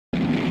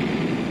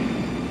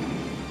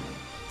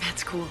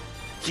It's cool.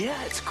 Yeah,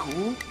 it's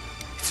cool.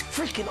 It's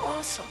freaking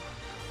awesome.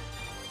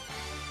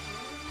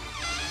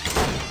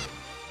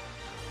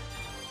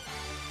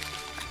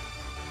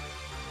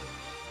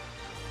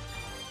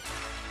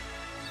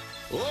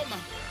 Oh my.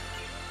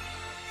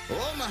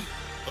 Oh my.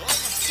 Oh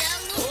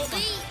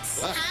my.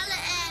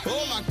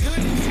 Oh my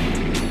goodness.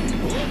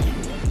 Oh.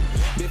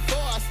 Before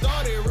I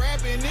started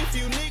rapping, if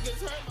you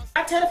niggas heard my...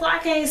 I tell you, I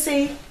can't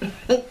see.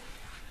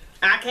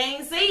 I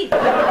can't see.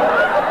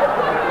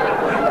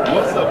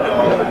 What's up,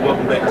 y'all?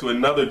 Welcome back to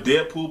another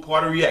Deadpool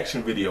party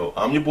reaction video.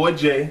 I'm your boy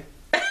Jay.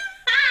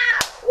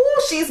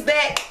 Ooh, she's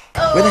back.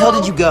 Oh, Where the hell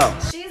did you go?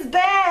 She's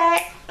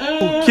back.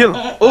 Kill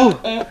him. Ooh.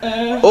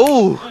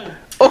 Ooh.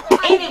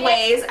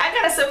 Anyways, I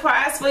got a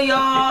surprise for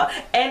y'all,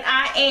 and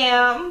I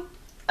am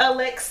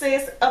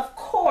Alexis. Of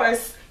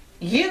course,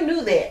 you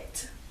knew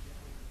that,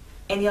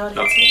 and y'all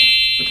didn't tell.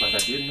 Looks like I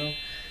didn't know.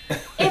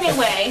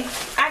 Anyway,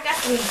 I got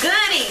some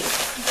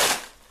goodies.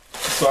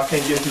 So I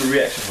can't get into the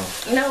reaction,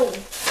 huh? No.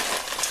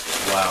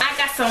 Wow. I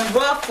got some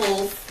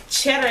Ruffles,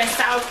 cheddar and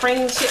sour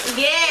cream chip.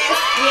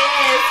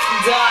 Yes,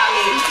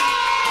 darling.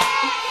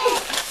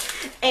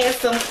 And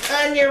some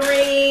onion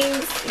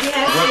rings.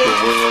 Yes. What the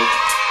world?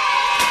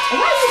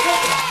 Why are you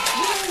taking?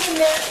 You don't need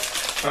that.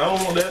 I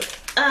don't want that.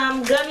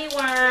 Gummy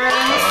worms.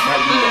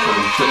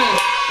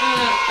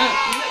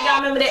 Y'all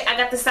remember that? I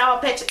got the Sour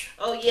Patch.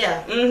 Oh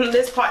yeah.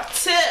 This part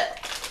 2.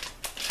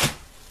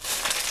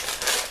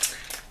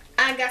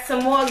 I got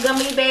some more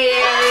gummy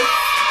bears.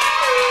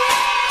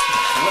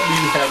 What do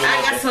you have in I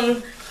got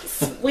some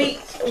sweet.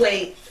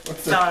 Wait.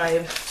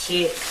 Sorry.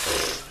 Shit.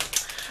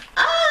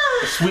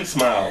 Sweet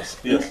smiles.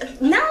 Yes.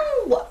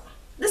 No.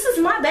 This is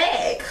my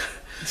bag.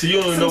 So you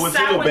don't even know what's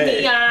in your Sour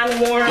bag. neon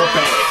worms. Your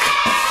bag.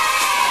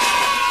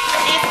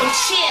 And some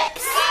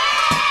chips.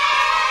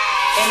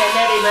 And a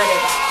nutty buddy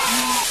bar.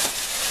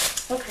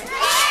 Okay.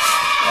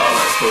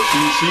 Alright, so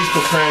she's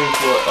preparing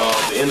for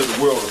the end of the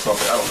world or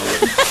something. I don't know.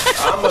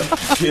 I'm gonna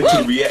get to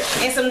the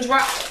reaction. And some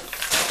drops.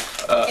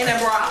 In a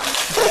bra.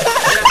 That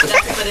I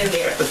forgot to put in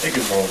there. What the heck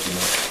is wrong with you,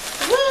 man?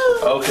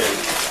 Woo! Okay.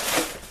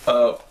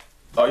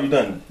 Are you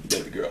done,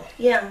 baby girl?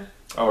 Yeah.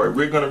 Alright,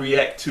 we're gonna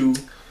react to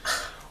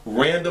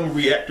random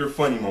reactor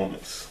funny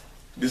moments.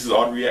 This is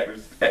all the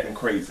reactors acting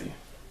crazy.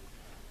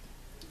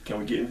 Can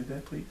we get into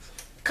that, please?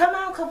 Come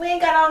on, cause we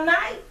ain't got all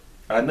night.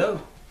 I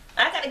know.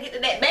 I gotta get to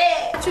that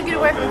bag. Don't you get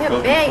away from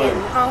him begging,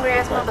 hungry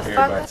ass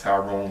Everybody, motherfucker.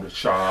 Tyrone, the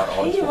shot,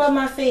 all Can this. you rub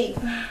my feet?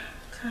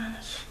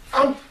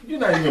 Gosh. You're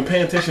not even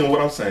paying attention to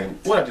what I'm saying.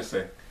 What I just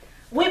say?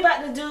 We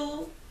about to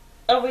do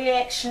a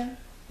reaction.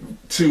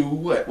 To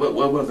what?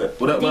 What was that?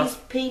 What up, These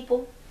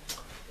people.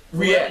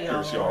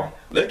 Reactors, y'all.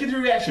 Let's get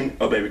your reaction.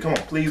 Oh, baby, come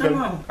on, please. Come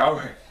on. All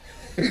right.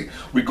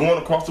 We're going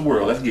across the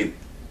world. Let's get it.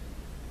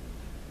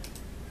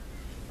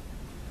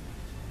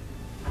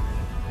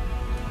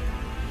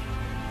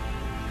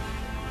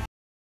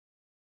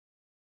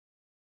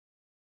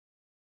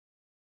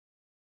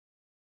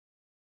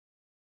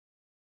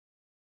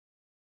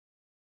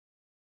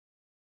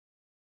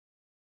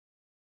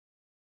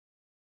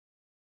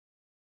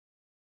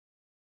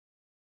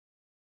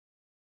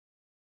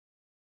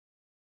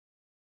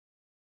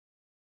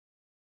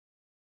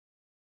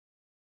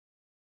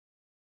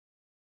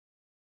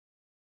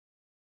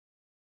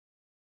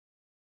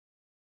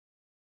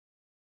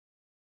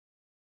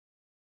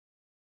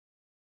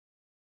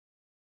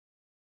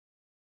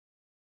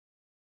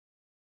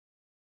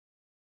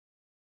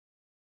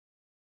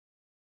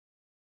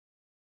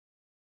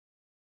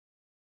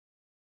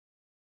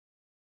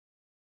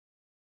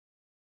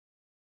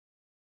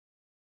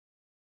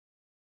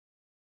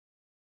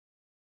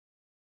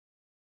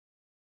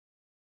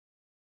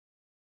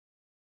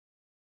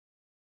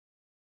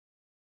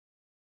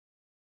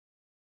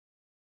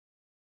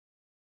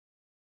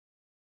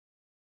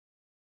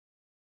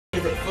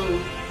 Is it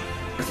food?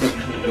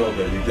 No,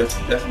 baby. That's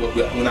what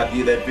when I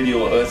did that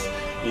video of us,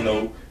 you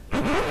know,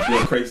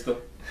 doing crazy stuff.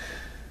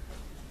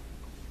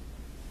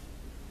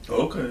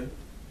 Okay.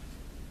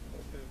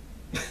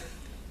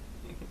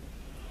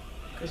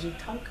 Cause you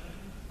talk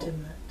too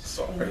much.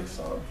 Sorry.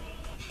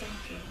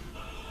 Thank you.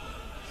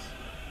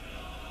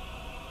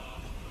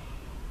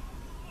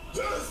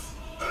 This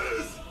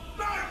is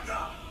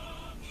Magna!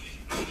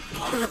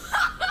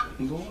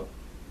 Lord.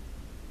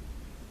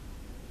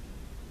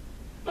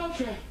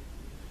 Okay.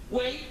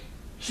 Wait.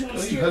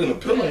 Oh, you hugging a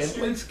pillow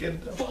and wait, scared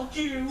to death. Fuck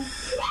you.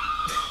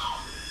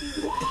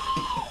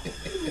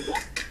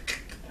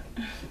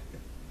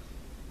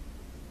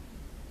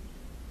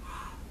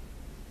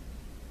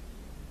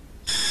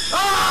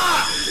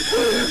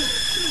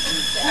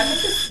 I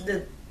think it's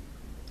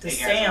the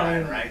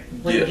sound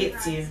when it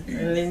gets you,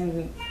 and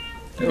then.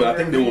 But I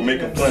think they were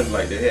making fun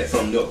like they had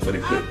something else, but they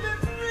put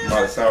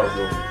Miley Cyrus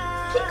over.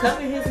 He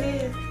covered his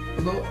head.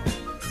 Lord.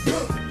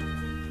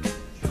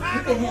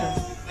 Look at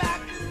him.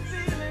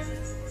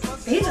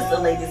 He's just the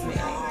latest man.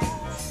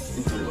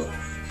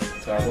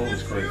 Tyrone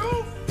is crazy.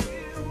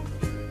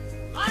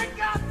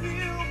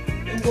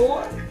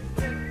 Boy.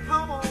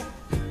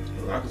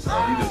 I can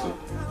tell he just a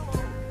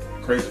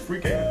crazy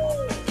freak ass.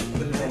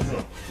 Look at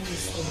him.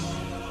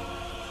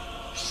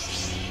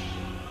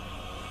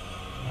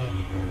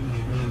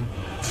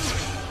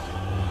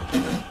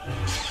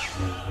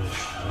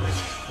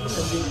 He's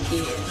a big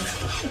kid.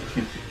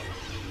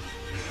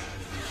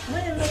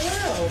 What in the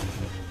world?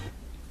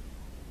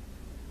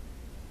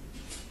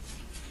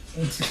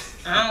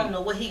 I don't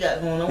know what he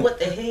got going on. What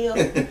the hell?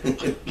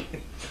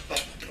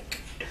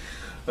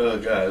 Oh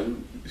God,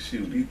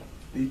 shoot,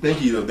 he think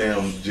he's a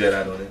damn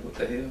Jedi on it. What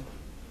the hell?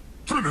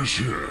 Finish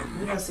him.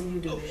 We don't see you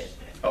do that.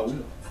 I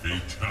will.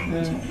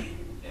 Fatality.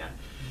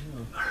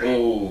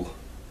 Oh,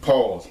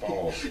 pause.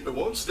 It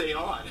won't stay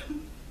on.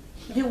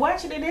 You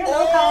watching it there?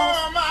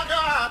 Oh my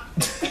God!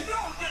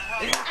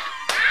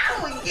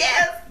 Oh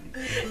yes!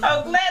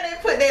 I'm glad they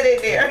put that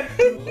in there.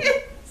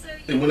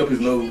 It went up his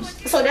nose.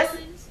 So that's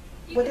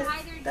what is?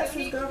 That's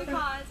his girlfriend.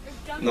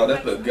 No,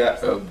 that's the guy.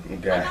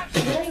 Guy.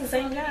 That's the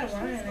same guy,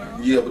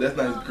 Ryan. Yeah, but that's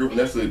not his girlfriend.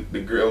 That's the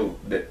girl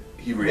that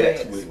he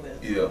reacts with.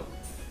 Yeah.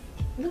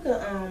 Look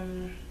at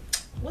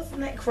what's his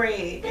name?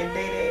 Craig and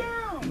Day.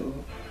 No.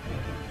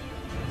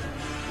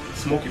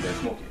 Smokey, man,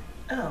 Smokey.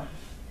 Oh,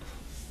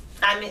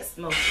 I meant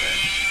Smokey.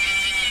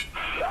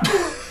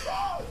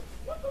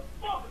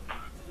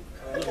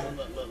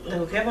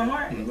 Little Kevin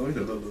Hart. No, he's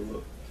a little.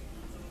 Look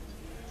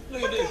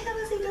What at the this. hell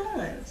is he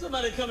doing?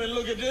 Somebody come and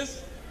look at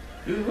this.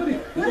 Dude, Look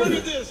at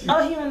this.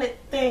 Oh, he on that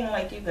thing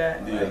like you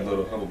got. Yeah,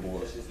 little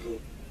hoverboard.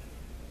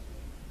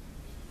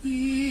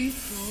 He's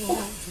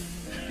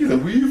a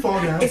we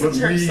fall down, It's a but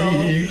church we song.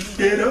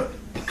 get up.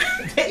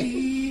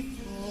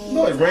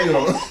 No, it's raining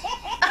on us.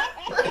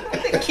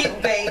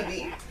 Cute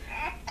baby.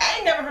 I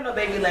ain't never heard no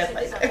baby laugh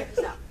like that.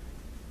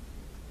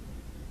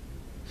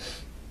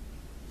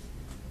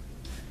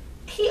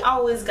 He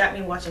always got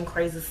me watching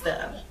crazy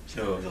stuff.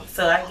 Oh,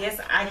 So I guess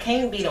I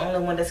can't be the only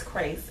one that's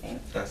crazy.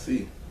 I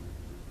see.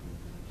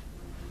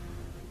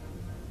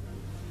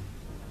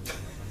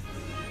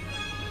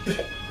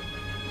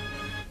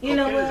 You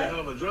know Cocaine's a what? hell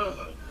of a drug.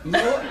 You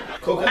know what?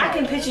 Cocaine. I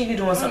can picture you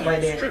doing something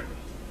like that.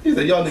 He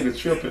said, y'all niggas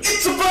tripping.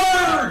 It's a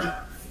bird!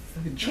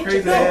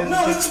 Crazy No, ass.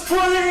 no, it's a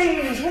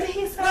plane! What did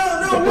he say?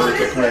 No, It's a what bird is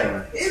that's it?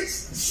 playing. It's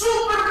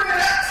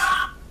Superman!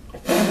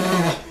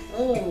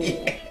 Ooh,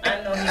 I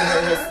know he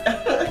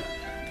heard his.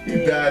 He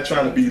died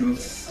trying to be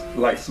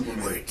like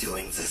Superman. We're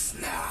doing this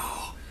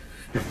now.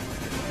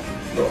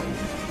 No.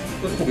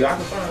 What's the movie?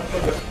 Aquafine?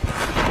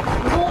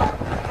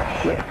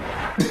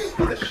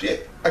 What the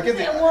shit? I guess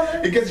That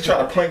woman. he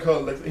tried to prank her.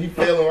 Like, he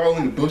fell all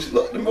in the bush.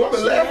 Look, the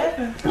woman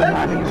laughing.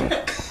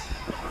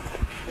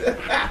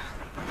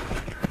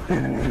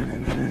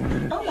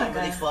 Oh my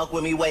God. Fuck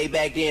with me way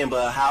back then,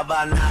 but how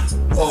about now?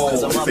 Oh,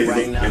 Cause I'm up they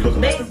right now. look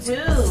They like do.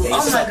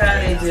 Oh my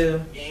God, they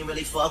do. You ain't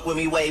really fuck with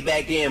me way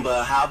back then,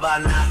 but how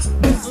about now?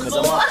 Cause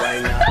I'm up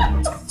right now.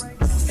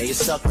 And you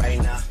suck right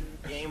now.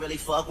 You ain't really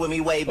fuck with me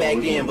way back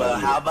then, but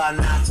how about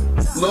now?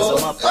 Cause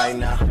I'm up right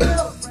now.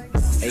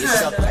 And you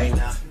suck right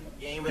now.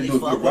 You ain't really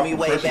fuck with me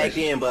way back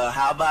then, but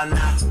how about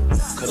now?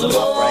 Cause I'm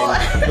up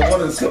right now. the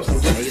one of the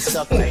Simpsons. And you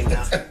suck right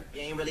now.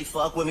 You ain't really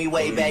fuck with me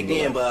way back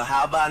then, but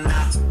how about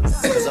now?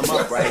 Cause I'm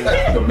up right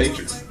now. The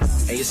Matrix.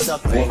 And you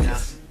suck right now.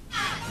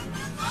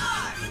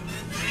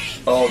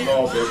 Oh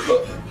no, bitch,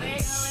 look.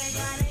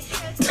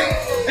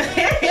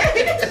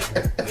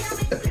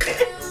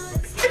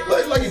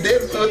 Like he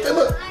dancing to it.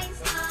 Look.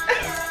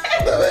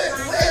 Look, man.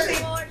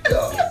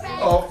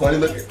 Oh, funny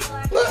looking.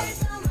 Look.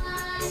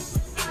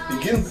 He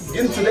getting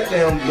to that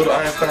damn little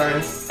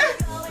Einstein.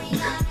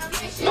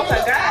 Oh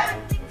my God.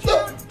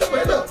 Look, look,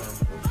 man, look.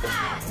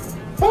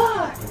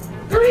 4,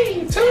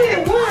 3, 2,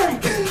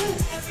 1.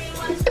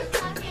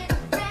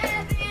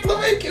 Look,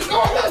 man, keep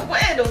going. Look.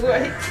 Where in the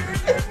world?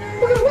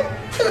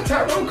 Look at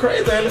Tyrone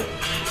crazy, ain't it?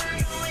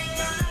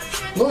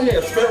 Look, he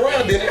had to spin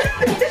around, didn't it?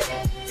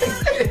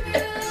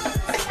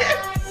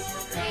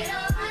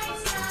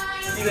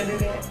 You gonna do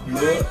that?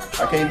 Look,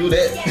 I can't do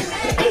that.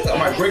 I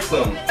might break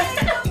something.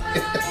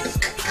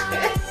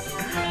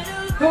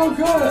 Oh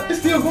God, it's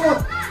still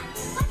going.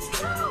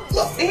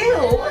 Look, Ew.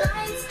 look.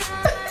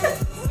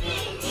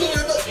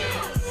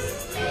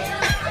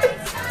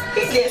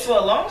 He danced for a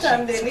long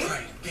time, didn't he?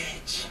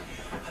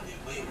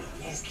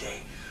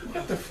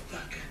 What the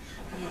fuck?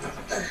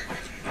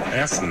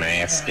 That's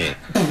nasty.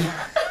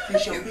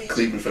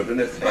 Cleveland something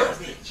that's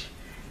nasty.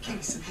 Give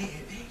me some head,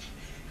 bitch.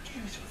 Give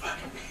me some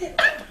fucking head.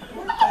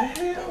 What the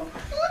hell?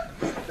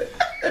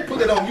 They put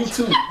that on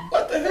YouTube.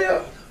 What the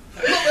hell?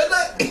 Look at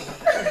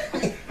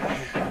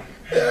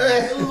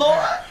that.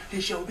 Lord.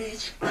 This your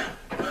bitch.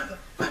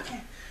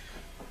 Motherfucking.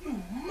 You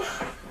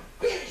mother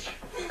bitch.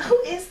 Who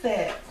is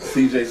that?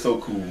 CJ so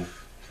cool.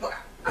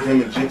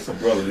 Him and Jinx are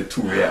brother, the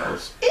two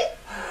reactors.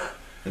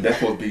 And that's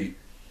supposed to be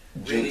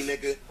Jinx.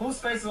 Whose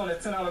face is on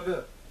that $10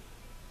 bill?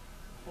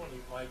 Oh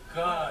my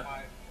God.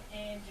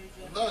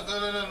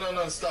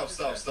 No, stop.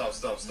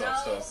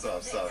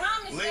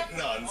 Link,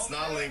 no, it's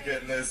not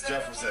Lincoln, it's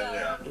Jefferson,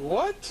 yeah.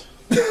 What?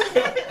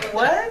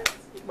 What?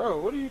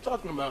 Bro, what are you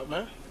talking about,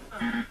 man?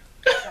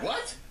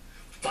 What?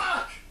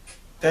 Fuck!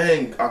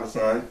 Dang,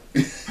 Akasan.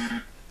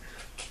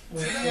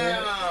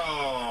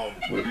 Damn!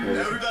 Wait.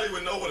 Everybody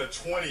would know what a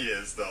 20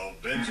 is, though,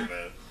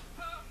 Benjamin.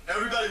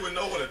 Everybody would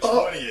know what a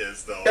 20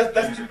 is, though.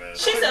 Benjamin.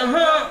 She said,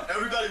 huh?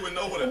 Everybody would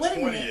know what a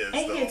 20 is,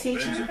 Ain't he a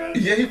teacher? Benjamin.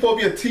 Yeah, he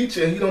supposed to be a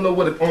teacher and he don't know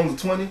what it owns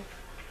a 20.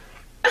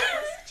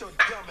 Sit your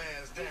dumb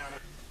ass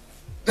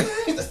down.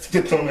 Just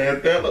get your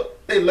ass down.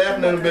 Look, they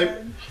laughing at him, baby.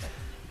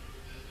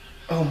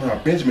 Oh my,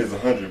 Benjamin's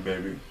 100,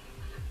 baby.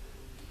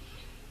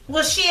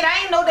 Well, shit,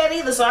 I ain't know that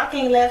either, so I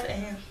can't laugh at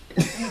him.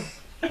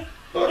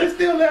 Oh, they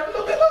still laughing.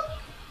 Look, look.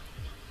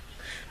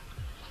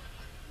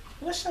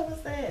 What show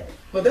was that?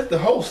 Well, that's the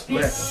host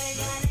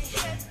laughing.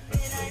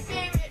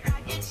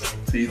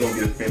 See, he's gonna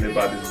get offended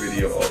by this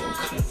video. Oh.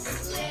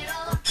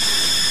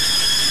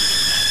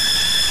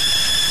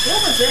 What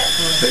was that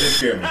for? That didn't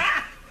scare me.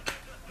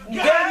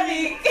 Got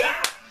it.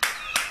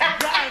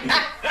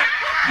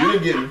 You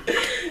didn't get me.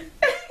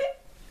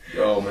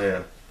 Oh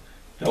man,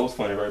 that was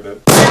funny right there.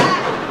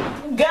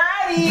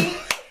 Got it.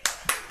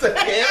 What the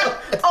hell?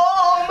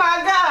 Oh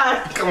my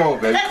God. Come on,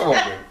 baby. Come on,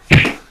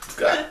 baby.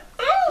 God.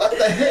 What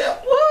the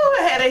hell? Woo,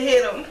 I had to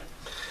hit him.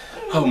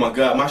 Oh my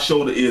God, my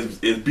shoulder is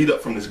beat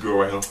up from this girl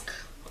right here.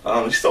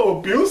 She's so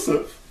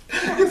abusive.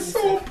 It's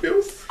so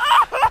abusive.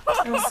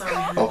 I'm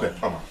sorry. Okay,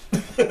 come on.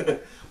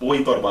 But what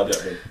you thought about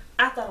that, baby?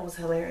 I thought it was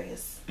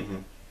hilarious.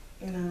 You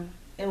know,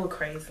 it was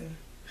crazy.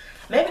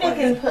 Maybe they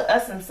can put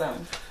us in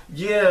some.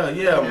 Yeah,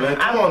 man.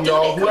 Come on,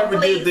 y'all. Whoever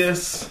did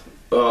this.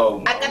 I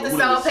got the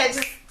Sour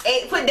Patches.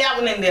 Hey, put that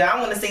one in there. I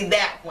want to see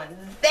that one.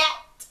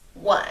 That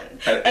one.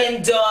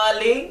 And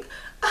darling,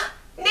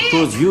 Nick.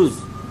 Who's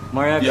views?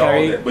 Mariah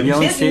Carey,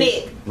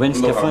 Beyonce, Gwen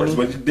Stefani.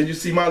 But did you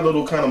see my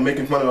little kind of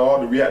making fun of all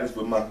the reactors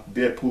with my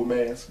Deadpool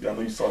mask? I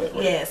know you saw that,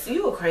 right? Yes,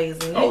 you were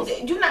crazy.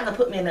 You're not gonna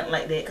put me in nothing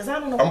like that, cause I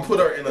don't know. I'm gonna put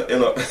her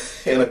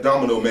in a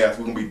domino mask.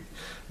 We're gonna be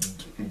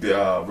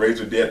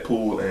Razor,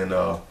 Deadpool, and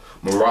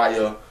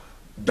Mariah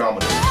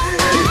Domino.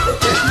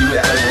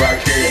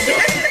 Mariah Carey.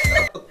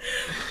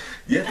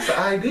 Yeah, that's an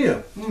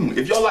idea.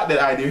 If y'all like that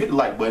idea, hit the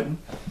like button.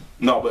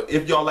 No, but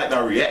if y'all like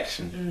our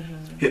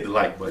reaction, hit the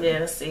like button. Yeah,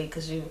 let's see,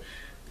 cause you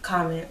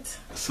comment,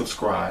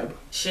 subscribe,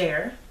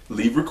 share,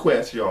 leave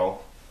requests,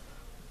 y'all,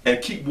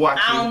 and keep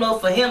watching. I don't know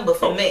for him, but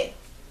for me.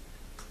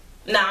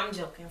 Nah, I'm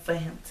joking. For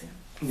him too.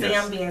 Yes. See,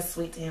 I'm being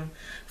sweet to him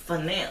for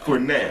now. For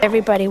now.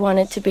 Everybody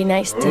wanted to be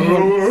nice to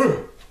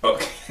him.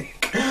 Okay.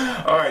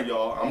 All right,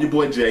 y'all. I'm your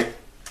boy Jay.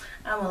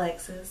 I'm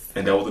Alexis.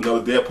 And that was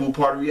another Deadpool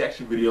party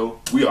reaction video.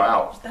 We are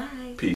out. Bye. Peace.